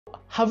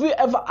Have you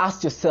ever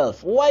asked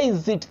yourself, why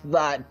is it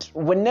that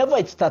whenever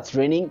it starts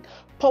raining,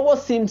 power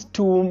seems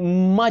to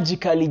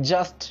magically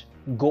just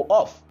go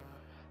off?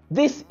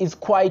 This is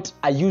quite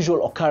a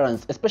usual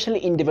occurrence,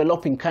 especially in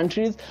developing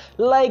countries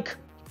like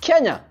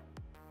Kenya.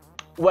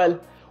 Well,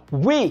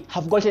 we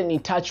have gotten in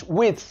touch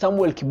with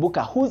Samuel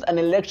Kibuka, who's an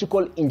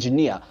electrical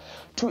engineer,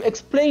 to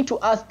explain to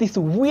us this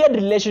weird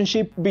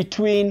relationship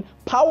between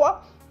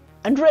power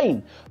and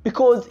rain.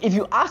 Because if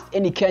you ask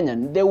any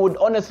Kenyan, they would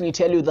honestly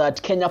tell you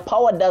that Kenya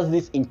Power does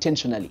this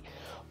intentionally.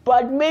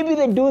 But maybe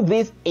they do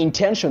this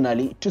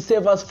intentionally to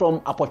save us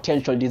from a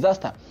potential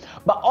disaster.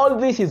 But all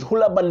this is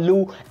hula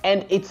baloo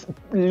and it's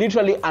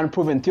literally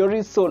unproven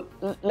theories. So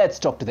let's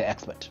talk to the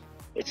expert.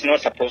 It's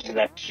not supposed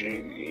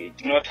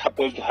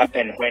to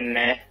happen when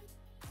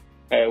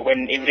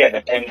every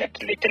other time that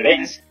it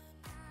rains,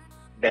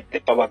 that the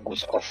power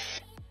goes off.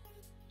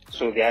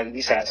 So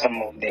these are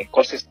some of the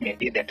causes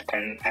maybe that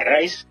can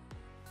arise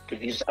to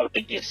these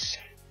outages.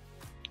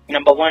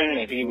 Number one,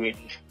 maybe we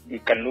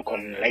can look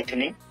on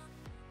lightning.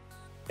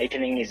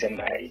 Lightning means a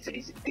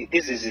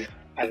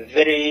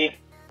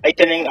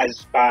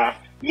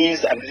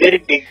very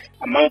big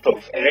amount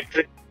of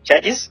electric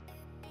charges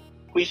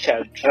which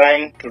are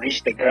trying to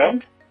reach the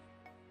ground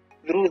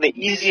through the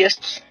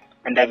easiest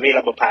and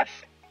available path.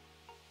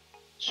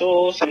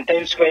 So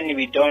sometimes when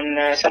we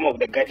don't, some of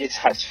the gadgets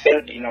has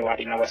failed in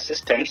our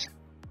systems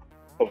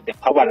of the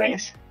power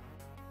lines.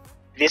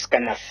 This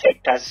can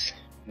affect us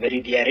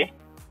very dearly.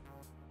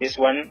 This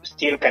one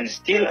can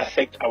still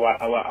affect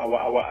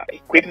our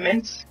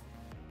equipments,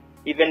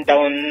 even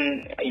down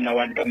in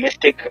our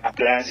domestic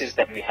appliances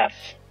that we have.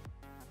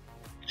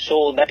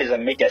 So that is a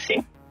major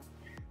thing.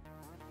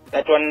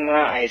 That one,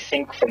 I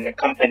think, from the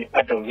company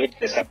part of it,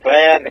 the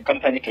supplier, the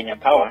company Kenya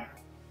Power,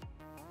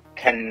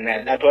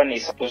 that one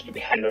is supposed to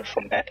be handled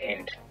from that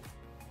end.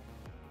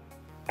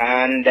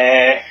 And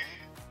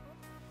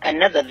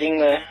another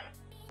thing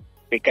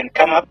we can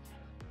come up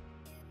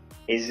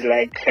is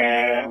like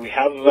we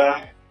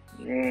have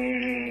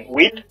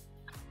weed.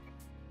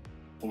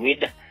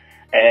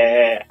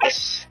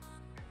 As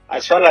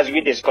far as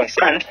weed is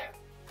concerned,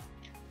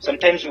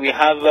 sometimes we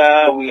have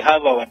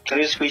our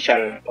trees which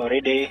are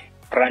already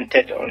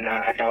planted on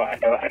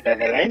under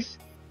the lines.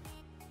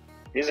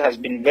 This has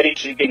been very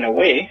tricky in a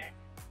way.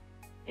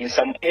 In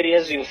some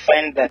areas, you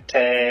find that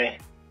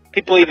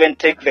people even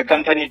take the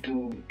company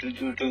to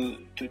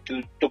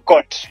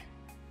court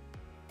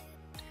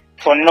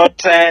for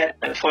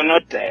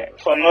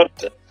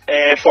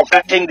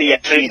cutting their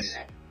trees.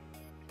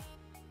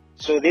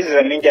 So this is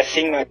a major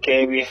thing.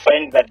 Okay, we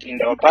find that in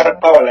the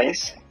power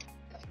lines,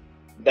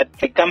 that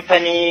the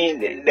company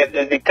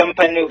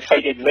will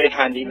find it very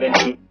hard even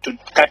to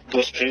cut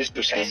those trees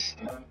to size.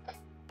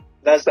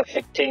 That's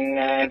affecting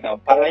the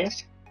power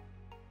lines,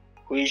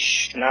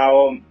 which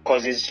now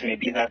causes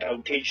maybe that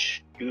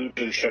outage due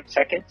to short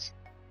circuits.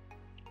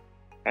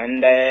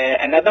 And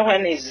another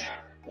one is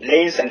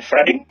lanes and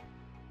flooding.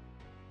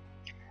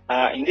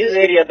 In this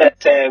area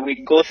that we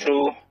go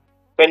through,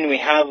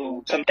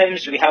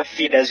 sometimes we have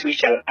feeders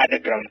which are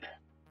underground.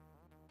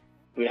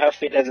 We have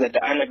feeders that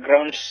are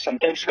underground.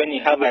 Sometimes when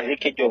you have a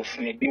leakage of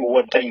maybe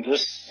water in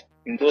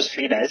those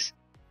feeders,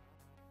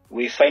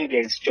 we find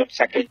there's short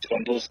circuit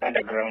on those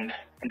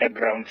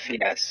underground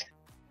feeders.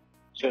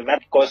 So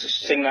that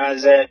causes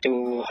us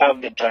to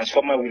have the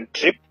transformer will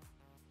trip,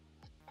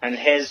 and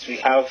hence we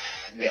have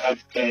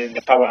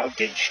the power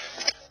outage.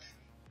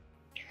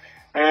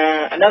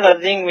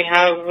 Another thing we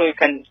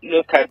can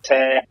look at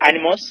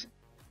animals.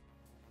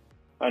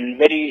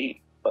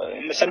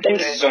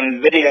 Sometimes it's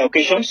on very rare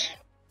occasions,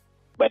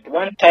 but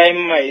one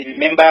time I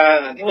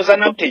remember there was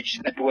an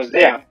outage that was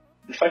there.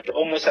 In fact,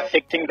 almost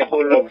affecting the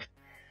whole of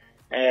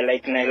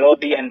like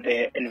Nairobi and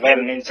the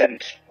environments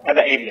and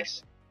other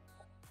areas.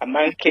 A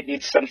monkey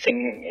did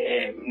something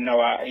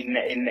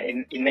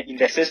in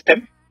the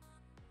system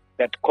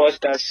that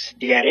caused us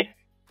diarrhea.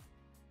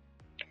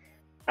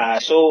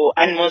 So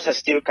animals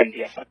still can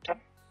be a factor.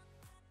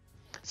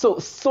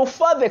 So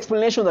far the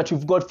explanation that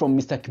you've got from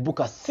Mr.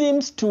 Kibuka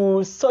seems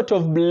to sort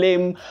of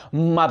blame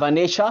Mother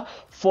Nature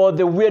for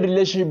the weird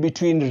relationship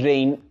between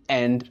rain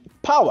and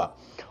power.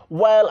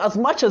 While as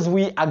much as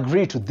we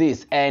agree to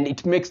this, and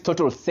it makes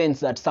total sense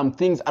that some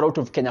things are out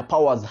of Kenya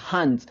Power's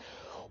hands,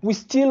 we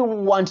still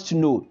want to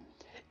know,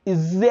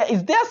 is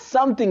there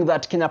something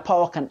that Kenya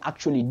Power can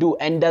actually do?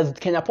 And does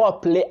Kenya Power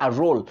play a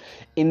role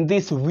in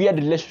this weird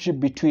relationship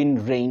between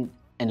rain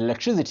and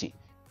electricity?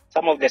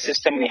 Some of the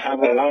system we have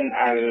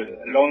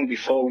long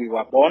before we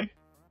were born,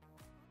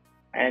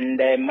 and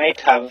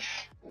might have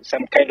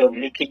some kind of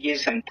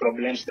leakages and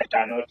problems that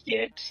are not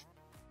yet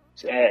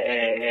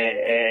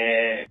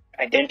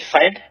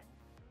identified,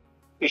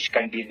 which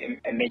can be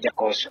a major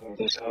cause of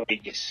those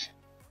outages.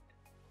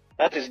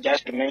 That is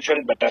just to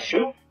mention but a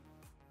few.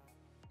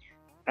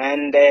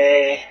 And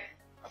I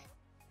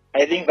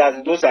think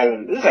that those are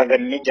the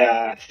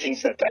major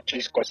things that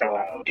actually cause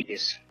our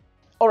outages.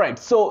 All right,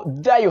 so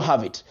there you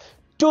have it.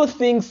 Two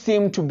things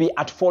seem to be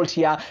at fault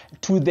here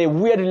to the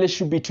weird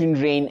relationship between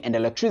rain and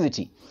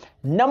electricity.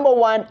 Number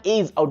one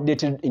is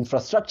outdated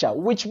infrastructure,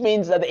 which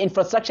means that the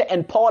infrastructure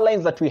and power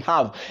lines that we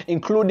have,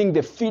 including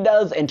the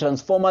feeders and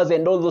transformers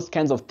and all those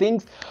kinds of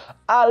things,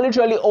 are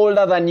literally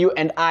older than you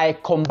and I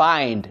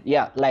combined.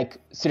 Yeah, like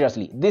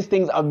seriously, these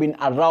things have been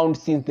around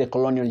since the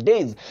colonial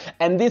days,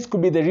 and this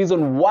could be the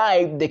reason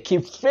why they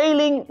keep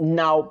failing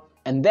now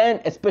and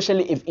then,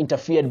 especially if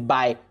interfered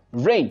by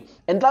rain.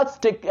 And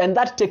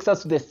that takes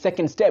us to the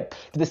second step,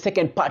 to the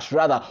second part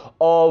rather,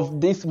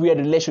 of this weird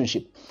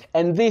relationship,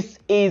 and this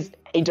is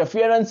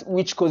interference,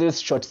 which causes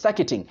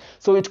short-circuiting.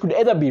 So it could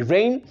either be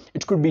rain,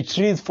 it could be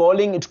trees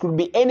falling, it could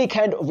be any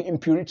kind of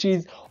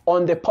impurities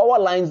on the power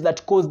lines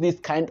that cause this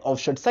kind of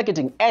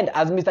short-circuiting. And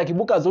as Mr.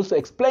 Kibuka has also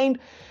explained,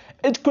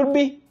 it could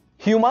be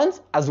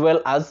humans as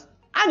well as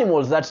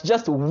animals that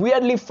just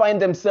weirdly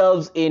find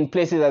themselves in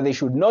places that they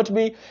should not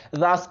be,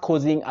 thus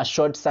causing a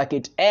short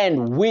circuit,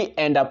 and we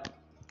end up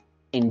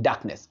in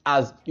darkness,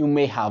 as you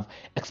may have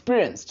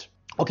experienced.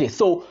 Okay,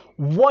 so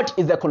what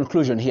is the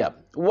conclusion here?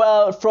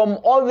 Well, from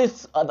all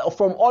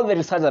the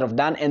research that I've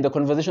done and the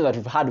conversation that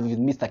we've had with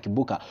Mr.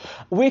 Kibuka,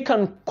 we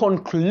can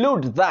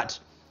conclude that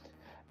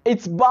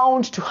it's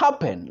bound to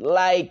happen.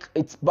 Like,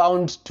 it's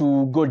bound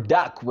to go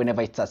dark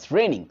whenever it starts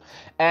raining.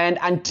 And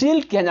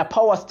until Kenya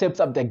Power steps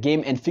up the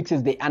game and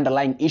fixes the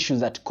underlying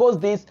issues that cause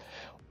this,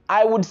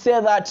 I would say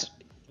that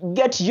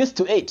get used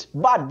to it.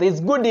 But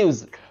there's good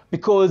news,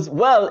 because,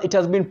 well, it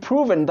has been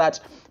proven that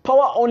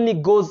power only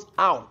goes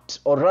out,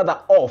 or rather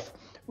off,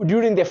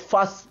 during the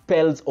first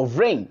spells of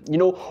rain. You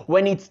know,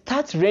 when it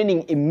starts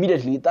raining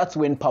immediately, that's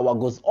when power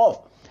goes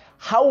off.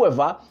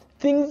 However,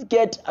 things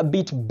get a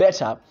bit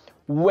better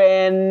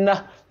when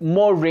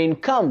more rain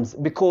comes,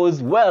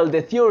 because, well,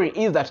 the theory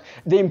is that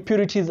the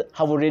impurities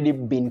have already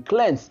been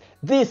cleansed.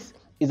 This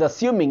is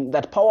assuming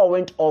that power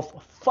went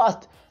off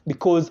first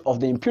because of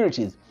the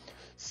impurities.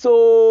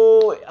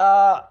 So,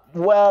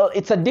 well,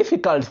 it's a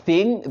difficult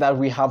thing that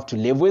we have to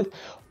live with.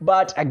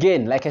 But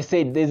again, like I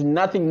said, there's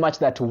nothing much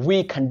that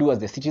we can do as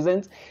the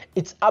citizens.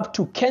 It's up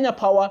to Kenya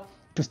Power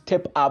to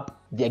step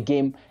up their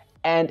game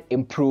and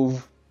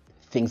improve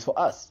things for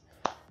us,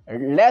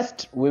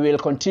 lest we will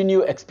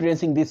continue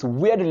experiencing this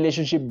weird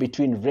relationship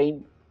between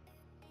rain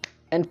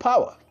and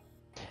power.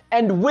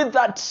 And with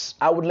that,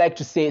 I would like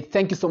to say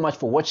thank you so much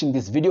for watching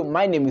this video.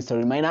 My name is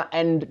Sorry,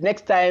 and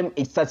next time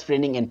it starts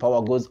raining and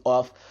power goes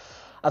off,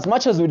 as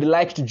much as we'd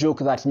like to joke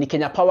that ni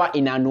Kenya Power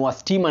ina anua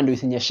stima ndio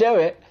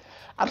isinyeshewe,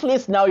 at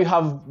least now you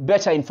have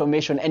better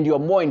information and you are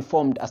more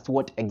informed as to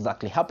what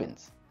exactly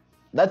happens.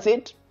 That's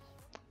it.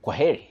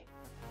 Kwaheri.